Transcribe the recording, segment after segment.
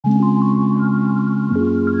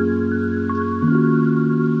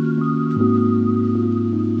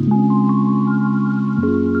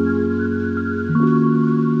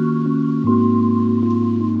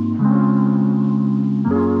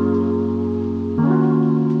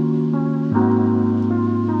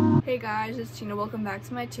Tina, welcome back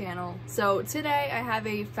to my channel. So today I have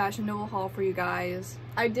a Fashionnova haul for you guys.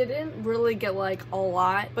 I didn't really get like a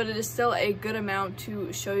lot, but it is still a good amount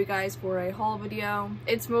to show you guys for a haul video.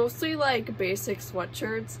 It's mostly like basic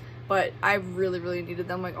sweatshirts, but I really needed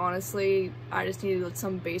them. Like honestly, I just needed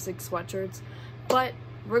some basic sweatshirts. But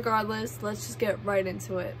regardless, let's just get right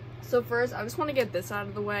into it. So first, I just want to get this out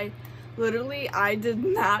of the way. Literally, I did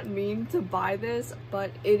not mean to buy this,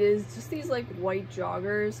 but it is just these like white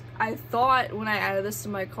joggers. I thought when I added this to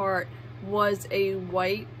my cart was a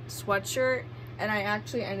white sweatshirt, and I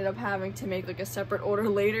actually ended up having to make like a separate order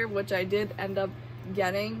later, which I did end up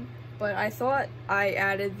getting. But I thought I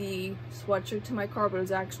added the sweatshirt to my cart, but it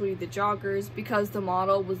was actually the joggers because the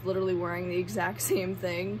model was literally wearing the exact same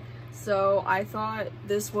thing. So I thought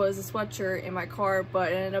this was a sweatshirt in my cart,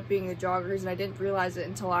 but it ended up being the joggers, and I didn't realize it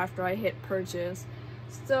until after I hit purchase.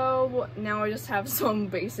 So now I just have some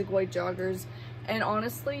basic white joggers, and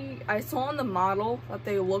honestly, I saw on the model that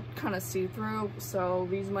they looked kind of see-through, so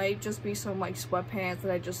these might just be some like sweatpants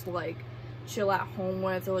that I just like chill at home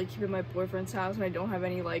with, or like keep in my boyfriend's house when I don't have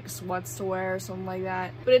any like sweats to wear or something like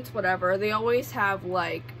that. But it's whatever. They always have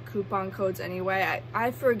like coupon codes anyway.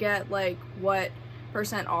 I forget like what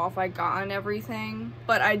 % off I got on everything,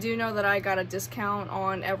 but I do know that I got a discount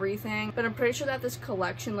on everything. But I'm pretty sure that this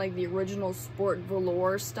collection, like the original sport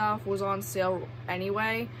velour stuff, was on sale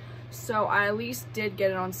anyway, so I at least did get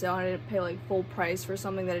it on sale, and I didn't pay like full price for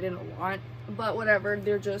something that I didn't want. But whatever,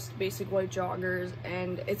 they're just basic white joggers,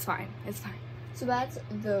 and it's fine, it's fine. So that's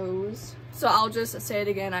those. So I'll just say it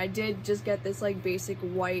again, I did just get this like basic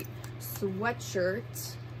white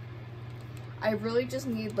sweatshirt. I really just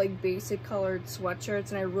need like basic colored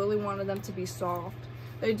sweatshirts, and I really wanted them to be soft.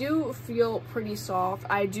 They do feel pretty soft.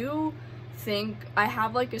 I do think I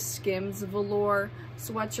have like a Skims velour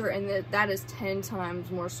sweatshirt, and that is 10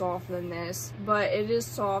 times more soft than this, but it is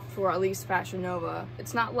soft for at least Fashionnova.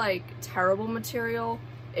 It's not like terrible material,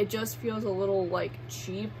 it just feels a little like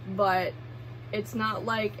cheap, but it's not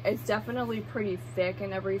like, it's definitely pretty thick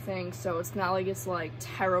and everything, so it's not like it's like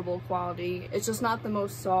terrible quality. It's just not the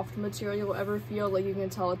most soft material you'll ever feel. Like you can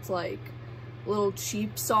tell it's like a little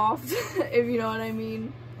cheap soft, if you know what I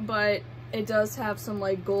mean. But it does have some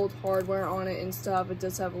like gold hardware on it and stuff. It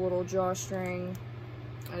does have a little drawstring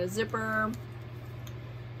and a zipper.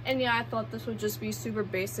 And yeah, I thought this would just be super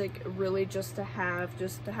basic, really just to have a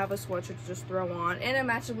sweatshirt to just throw on, and it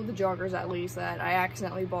matches with the joggers at least that I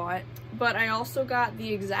accidentally bought. But I also got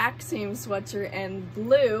the exact same sweatshirt in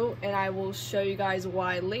blue, and I will show you guys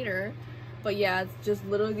why later. But yeah, it's just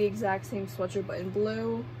literally the exact same sweatshirt but in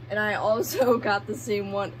blue. And I also got the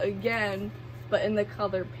same one again, but in the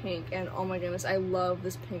color pink, and oh my goodness, I love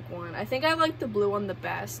this pink one. I think I like the blue one the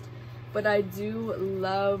best, but I do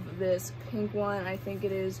love this pink one. I think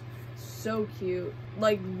it is so cute.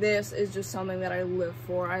 Like, this is just something that I live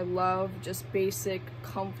for. I love just basic,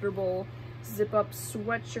 comfortable, zip-up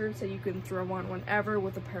sweatshirts that you can throw on whenever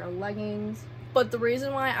with a pair of leggings. But the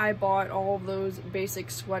reason why I bought all of those basic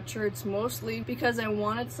sweatshirts, mostly because I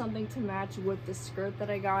wanted something to match with the skirt that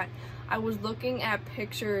I got. I was looking at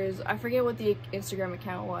pictures, I forget what the Instagram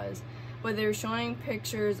account was, but they were showing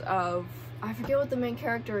pictures of, I forget what the main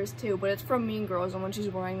character is too, but it's from Mean Girls, and when she's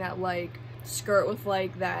wearing that like skirt with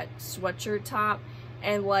like that sweatshirt top,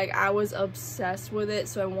 and like I was obsessed with it,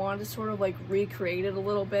 so I wanted to sort of like recreate it a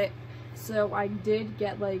little bit. So I did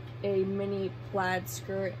get like a mini plaid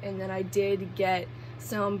skirt, and then I did get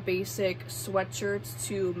some basic sweatshirts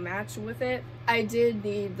to match with it. I did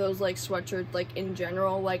need those like sweatshirts like in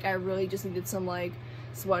general, like I really just needed some like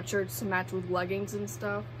sweatshirts to match with leggings and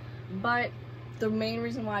stuff, but the main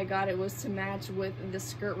reason why I got it was to match with this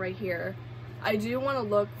skirt right here. I do want to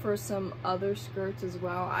look for some other skirts as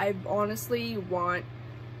well. I honestly want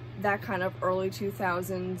that kind of early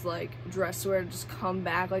 2000s like dress wear to just come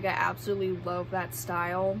back. Like I absolutely love that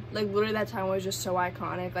style. Like literally that time was just so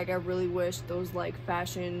iconic. Like I really wish those like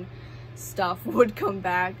fashion stuff would come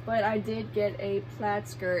back. But I did get a plaid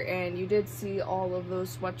skirt, and you did see all of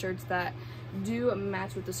those sweatshirts that do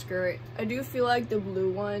match with the skirt. I do feel like the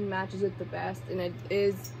blue one matches it the best, and it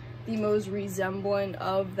is the most resemblant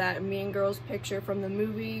of that Mean Girls picture from the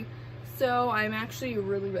movie. So I'm actually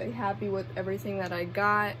really happy with everything that I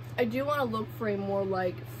got. I do want to look for a more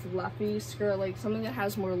like fluffy skirt, like something that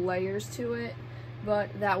has more layers to it, but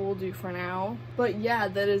that will do for now. But yeah,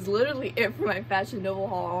 that is literally it for my Fashionnova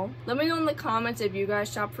haul. Let me know in the comments if you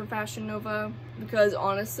guys shop for Fashionnova, because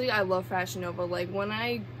honestly I love Fashionnova. Like when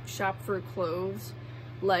I shop for clothes,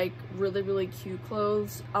 like really cute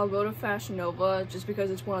clothes, I'll go to Fashionnova just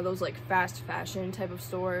because it's one of those like fast fashion type of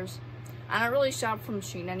stores. I don't really shop from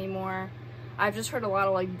Shein anymore. I've just heard a lot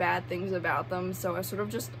of like bad things about them, so I sort of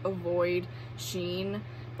just avoid Shein.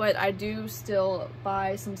 But I do still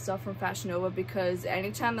buy some stuff from Fashionnova because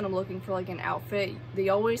anytime that I'm looking for like an outfit, they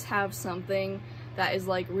always have something that is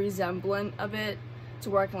like resemblant of it to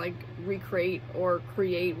where I can like recreate or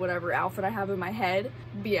create whatever outfit I have in my head.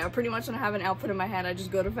 But yeah, pretty much when I have an outfit in my head, I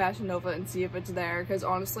just go to Fashionnova and see if it's there, because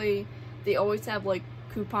honestly, they always have like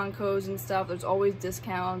coupon codes and stuff. There's always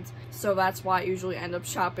discounts, so that's why I usually end up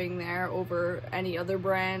shopping there over any other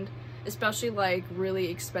brand, especially like really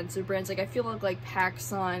expensive brands. Like I feel like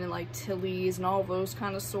PacSun and like Tilly's and all those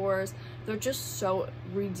kind of stores, they're just so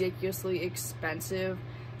ridiculously expensive.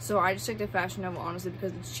 So I just stick to Fashionnova honestly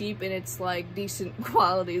because it's cheap and it's like decent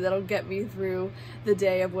quality that'll get me through the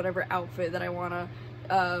day of whatever outfit that I want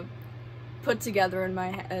to put together in my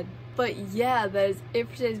head. But yeah, that is it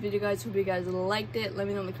for today's video, guys. Hope you guys liked it. Let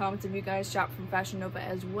me know in the comments if you guys shop from Fashionnova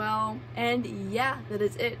as well. And yeah, that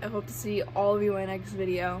is it. I hope to see all of you in my next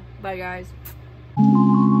video. Bye, guys.